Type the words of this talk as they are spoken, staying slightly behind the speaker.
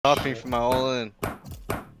Stopping for my all in.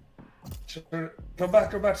 Go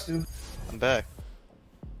back, Stu. I'm back.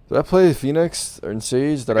 Do I play Phoenix or in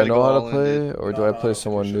Sage that I know how to play, or do I play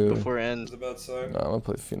someone new? Before it ends. No, I'm gonna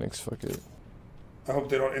play Phoenix. Fuck it. I hope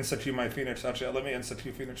they don't insta you my Phoenix. Actually, let me insta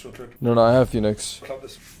you Phoenix real quick. No, I have Phoenix.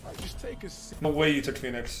 No way you took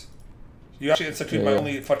Phoenix. You actually insta my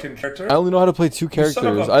only fucking character? I only know how to play 2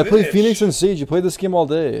 characters. I play Phoenix and Sage. You play this game all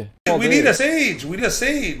day. We need a Sage. We need a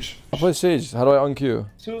Sage. I play Sage. How do I unqueue?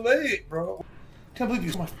 Too late, bro. Can't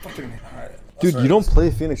believe you my fucking. Right. Dude, you don't play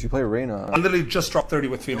Phoenix. You play Reyna. I literally just dropped 30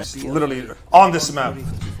 with Phoenix. Literally on this map.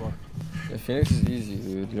 Yeah, Phoenix is easy,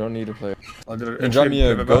 dude. You don't need to play. You can drop me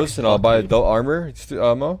a ghost and I'll buy adult armor.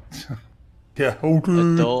 Mo? Yeah.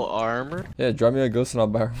 Okay. Adult armor? Yeah, drop me a ghost and I'll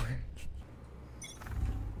buy armor.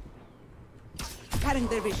 Cutting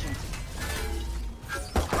their vision.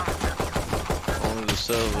 Only the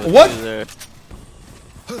silver. What? There.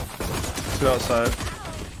 Two outside.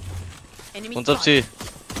 One's up C.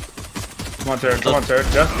 Come on, Tarik. Come on, Tarik.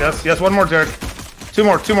 Yes. One more, Tarik. Two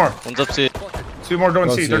more. One's up C. Two more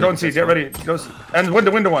going C. They're going C. Get ready. Goes and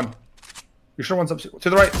window one. You sure one's up C? To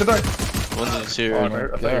the right. One's in C. Oh, I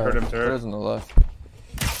thought you heard him, Tarik. On the left.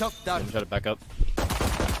 Try to back up.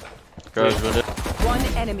 Garage window. One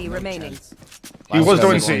enemy remaining. He was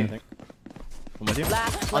doing C.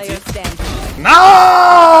 Last player standing.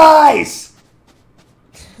 Nice!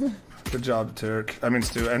 Good job, Tarik. I mean,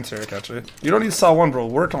 Stu and Tarik, actually. You don't need saw one, bro.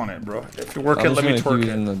 Work on it, bro. If you work it, let me twerk it.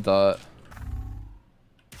 In the dot.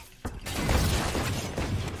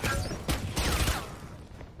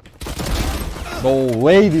 No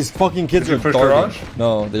way, these fucking kids are garage?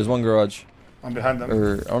 No, there's one garage. I'm behind them.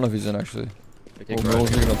 Or, I don't know if he's in, actually. Okay, Mo's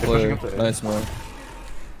gonna play. Nice, Mo.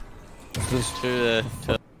 Just two.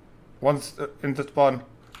 One's in the spawn.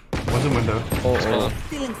 One's in window. Close.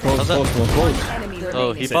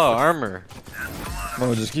 Oh, he bought armor.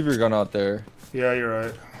 Mo, just keep your gun out there. Yeah, you're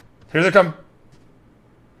right. Here they come.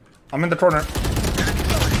 I'm in the corner.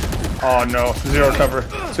 Oh no, zero cover.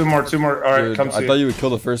 Two more. Alright, Dude, come see. I thought you would kill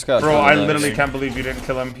the first guy. Bro, I literally can't believe you didn't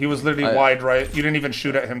kill him. He was literally wide right. You didn't even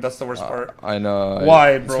shoot at him. That's the worst part. I know.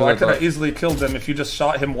 Why, bro? I could have easily killed him if you just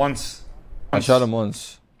shot him once. I shot him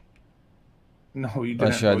once. No, you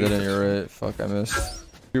didn't. Actually, I didn't. You're right. Fuck, I missed.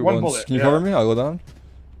 One bullet. Can you cover me? I'll go down.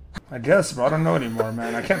 I guess, bro. I don't know anymore,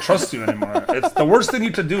 man. I can't trust you anymore. It's the worst thing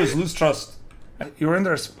you could do is lose trust. You were in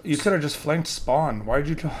there. You could have just flanked spawn. Why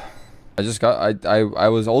did you? I just got. I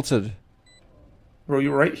was ulted. Bro,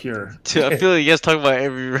 you're right here. Dude, I feel like you guys talk about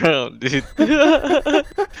every round, dude. Bro,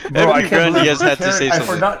 every round you guys had to say something.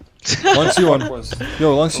 I forgot. Long C one.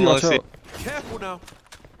 Yo, long C, watch out. Careful now.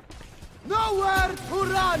 Nowhere to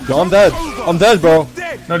run. Yo, I'm dead. I'm dead, bro.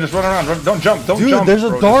 No, just run around. Don't jump. Don't Dude, jump. there's a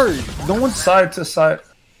bro. dart. No one's Side to side.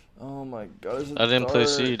 Oh my god. I didn't play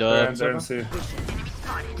C, dog. C.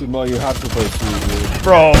 Dude, Mo, you have to play C, dude.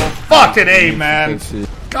 Bro, fucking A, man.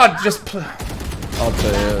 God, just play. I'll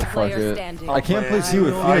play it. Fuck it. I can't play C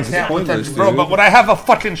with Phoenix. It's pointless, dude. Bro, but when I have a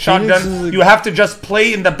fucking shotgun, you have to just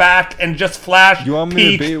play in the back and just flash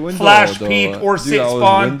peek, flash peek, or sit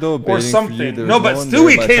spawn, or something. No, but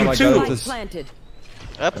Stewie came too.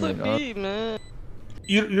 I play B, man.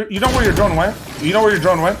 You know where your drone went? You know where your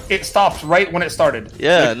drone went? It stopped right when it started.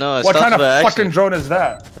 Yeah, like, no, it what kind of fucking accident. drone is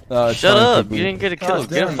that? Shut up! You didn't get a kill.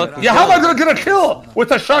 Get a fucking Yeah, how am I gonna get a kill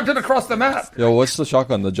with a shotgun across the map? Yo, what's the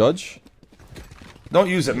shotgun? The Judge? Don't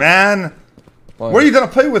use it, man. Why? Where are you gonna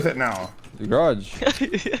play with it now? The garage.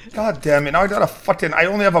 God damn it! Now I got a fucking. I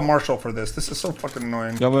only have a Marshall for this. This is so fucking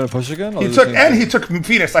annoying. You want me to push again? He took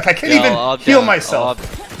Phoenix. Like I can't even heal myself.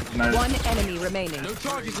 Nice. One enemy remaining. No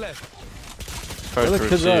charges left. Where the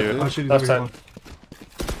kids at, dude? Left side.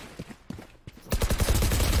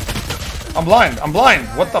 I'm blind.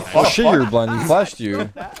 What the fuck? Oh shit, you're blind. You flashed you.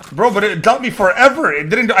 Bro, but it got me forever. It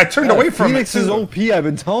didn't. I turned away from Phoenix it. is OP. I've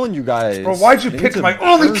been telling you guys. Bro, why'd you pick my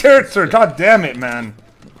only character? God damn it, man.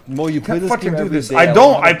 Mo, you play Can't this fucking game do this. day. I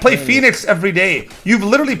don't. I play Phoenix every day. You've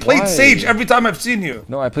literally played Sage every time I've seen you.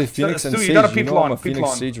 No, I play Phoenix and Stu, Sage. you gotta You peek know long, I'm a peek Phoenix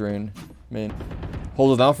long. Sage rain. Man,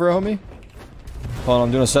 hold it down for a homie. Hold on,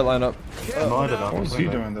 I'm doing a set lineup. What was he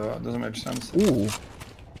doing though? That doesn't make sense. Ooh.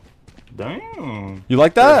 Damn. You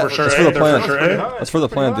like that? For sure, That's for the plan. A. That's for the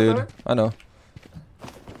plan, dude. I know.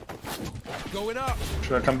 Going up.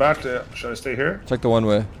 Should I come back to it? Should I stay here? Check the one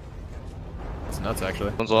way. It's nuts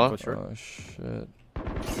actually. One's long. Oh shit.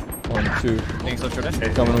 1, 2. Being so short.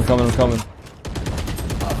 I'm coming.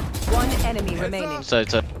 One enemy remaining.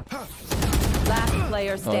 Side. Last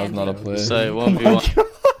player Oh, that's standing. not a play. Side 1v1.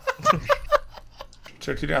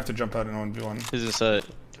 Check, you didn't have to jump out in 1v1. He's inside.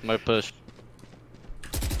 Might push.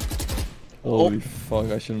 Holy fuck,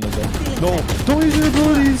 I shouldn't have done. No, don't use your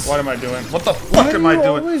abilities. What am I doing? What the fuck am I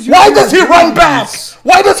doing? Why does he run back?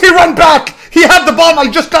 Why does he run back? He had the bomb, I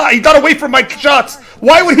just got, he got away from my shots.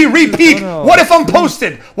 Why would he re-peek? What if I'm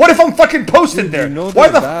posted? What if I'm fucking posted there? Why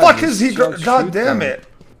the fuck is he, god damn it.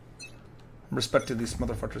 I'm respecting these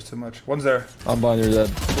motherfuckers too much. One's there. I'm behind your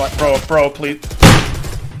dead. Bro, please.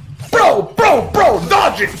 Bro,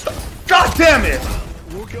 dodge it! God damn it!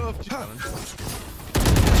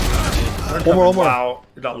 One more. Wow,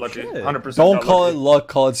 you got lucky. 100%. Don't call it luck,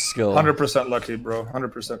 call it skill. 100% lucky, bro.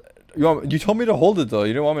 100%. You told me to hold it though.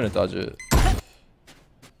 You didn't want me to dodge it.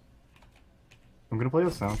 I'm gonna play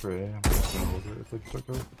a sound for A. I'm just gonna hold it if they click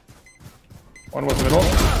out. One was middle.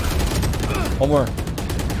 One more.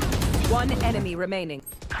 One enemy remaining.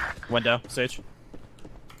 Window, Sage.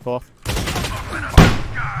 Cool.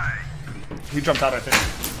 He jumped out, I think.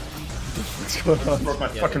 What's going on? Broke my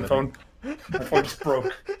fucking phone. My phone just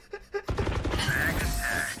broke.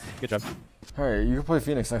 Good job. Alright, you can play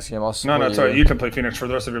Phoenix next game. I'll No, it's alright. You can play Phoenix for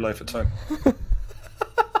the rest of your life. It's fine.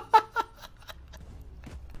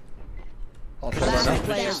 I'll try right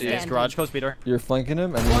now. Yes, garage, close B door. You're flanking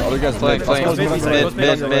him, and the other guy's Flank.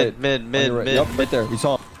 Mid. Yep, right there. You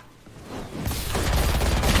saw him.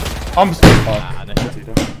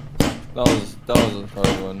 Nice. That was a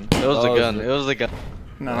hard one. It was the gun.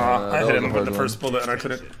 No, I hit him with the first bullet and I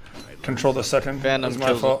couldn't control the second. It was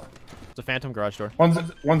my fault. It's a phantom garage door. One's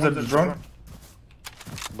at the drone.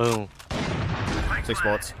 Boom. 6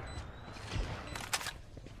 bullets.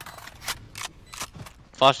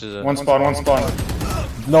 Flash is it. One spawn.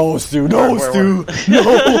 No, Stu. No, Stu.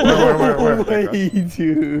 Where? Way,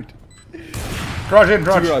 dude. Garage in,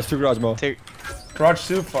 garage. Two garage, Mo. Garage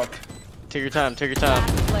 2, fuck. Take your time.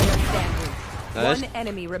 Last player standing. Nice. One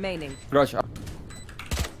enemy remaining. Garage. Yep.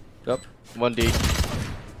 1D.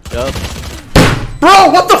 Yup.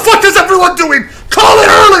 Bro, what the fuck is everyone doing? Call it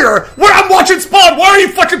earlier! Where I'm watching spawn, why are you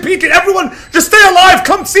fucking peeking? Everyone, just stay alive,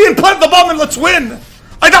 come see and plant the bomb and let's win!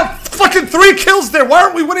 I got fucking 3 kills there, why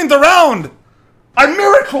aren't we winning the round? I'm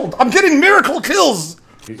miracled! I'm getting miracle kills!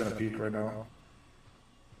 He's gonna peek right now.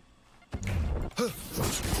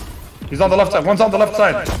 He's on the left side, one's on the left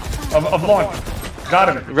side of long. Got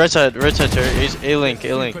him. Right side, Terry. He's A-Link.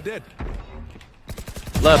 Left.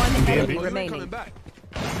 One enemy remaining.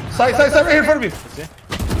 Side, right here in front of me.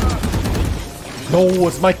 No,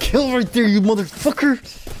 it's my kill right there, you motherfucker.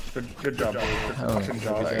 Good job, bro. Good fucking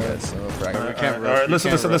job. Alright,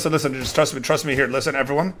 listen. Just trust me here. Listen,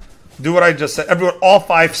 everyone. Do what I just said. Everyone, all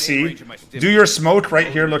 5C. Do your smoke right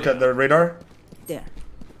here. Look at the radar. Yeah.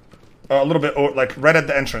 A little bit, like right at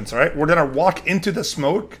the entrance, alright? We're gonna walk into the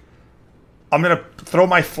smoke. I'm gonna throw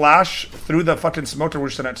my flash through the fucking smoke and we're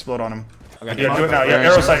just gonna explode on him. Okay, yeah, do it now. Yeah,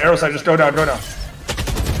 arrow sight, just go down.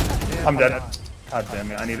 I'm dead. God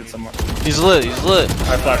damn it, I needed someone. He's lit.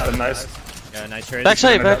 I flashed him, nice. Yeah, nice trade.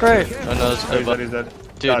 Back right. Oh no, it's He's dead.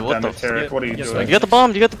 Dude, God what damn the it, Tarik, what are you doing? You got the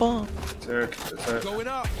bomb. Tarik.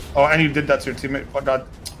 Oh, and you did that to your teammate. Oh god.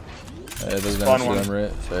 Yeah, it doesn't Spawn answer one. them,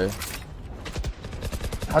 right? Sorry.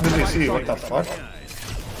 How did they see you? What the fuck?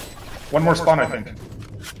 One more spawn, I think.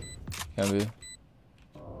 Can be.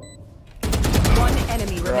 One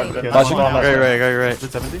enemy remaining. Flashing. Right. Is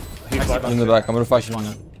it 70? He's like, In the back. I'm gonna flash you.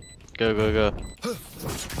 Go.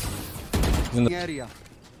 He's in the area.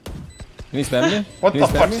 Can you spam me? what Can the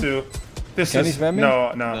you spam fuck, me? Stu? This Can is... he spam me?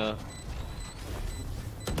 No.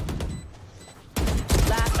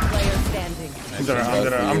 Last player standing.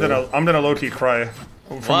 I'm gonna low-key cry.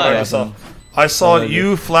 From what Why? I saw. I saw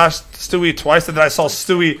you flash Stewie twice, and then I saw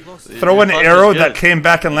Stewie throw an arrow that came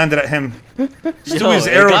back and landed at him. Stewie's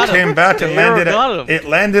arrow came back and landed it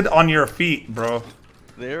landed on your feet, bro.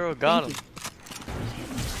 The arrow got him.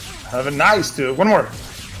 Have a nice, dude. One more.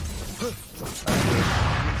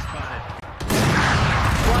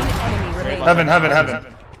 One enemy remaining. Heaven.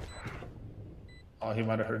 Oh, he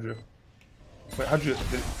might have heard you. Wait, how'd you...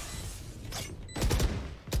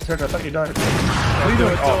 Tarik, I thought you died. What are you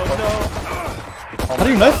doing? Oh, How do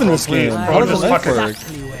you knife in this game? How does this knife work?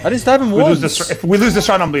 I didn't stab him once. If we lose this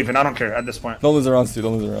round, I'm leaving. I don't care at this point. Don't lose the round, Stu.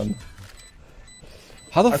 Don't lose the round.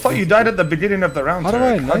 How the I thought you died at the beginning of the round. How do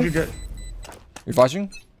I How'd you knife? get... You're flashing?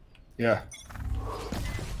 Yeah.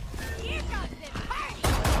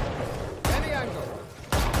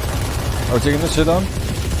 Are we taking this shit on?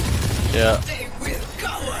 Yeah.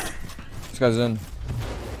 This guy's in.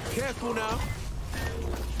 Careful now.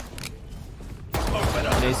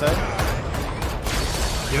 A side.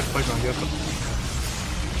 Yes, spike on, yes.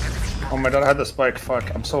 Oh my god, I had the spike.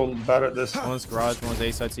 Fuck, I'm so bad at this. One's garage, one's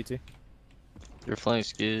A side CT. Your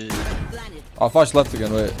flank's good. I'll flash left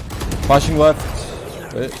again, wait. Flashing left.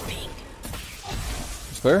 Wait.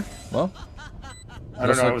 It's clear? Well. I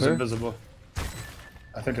don't know. I was clear? invisible.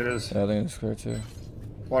 I think it is. Yeah, I think it's clear too.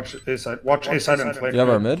 Watch A side. Watch A side and play. You have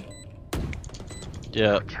our mid?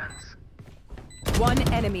 Yeah. One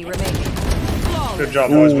enemy remaining. Good job,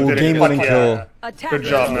 boys. We Ooh, did it. game-winning Fuck kill. yeah. Attack Good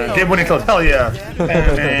job, man. kill. Game winning kill. Hell yeah.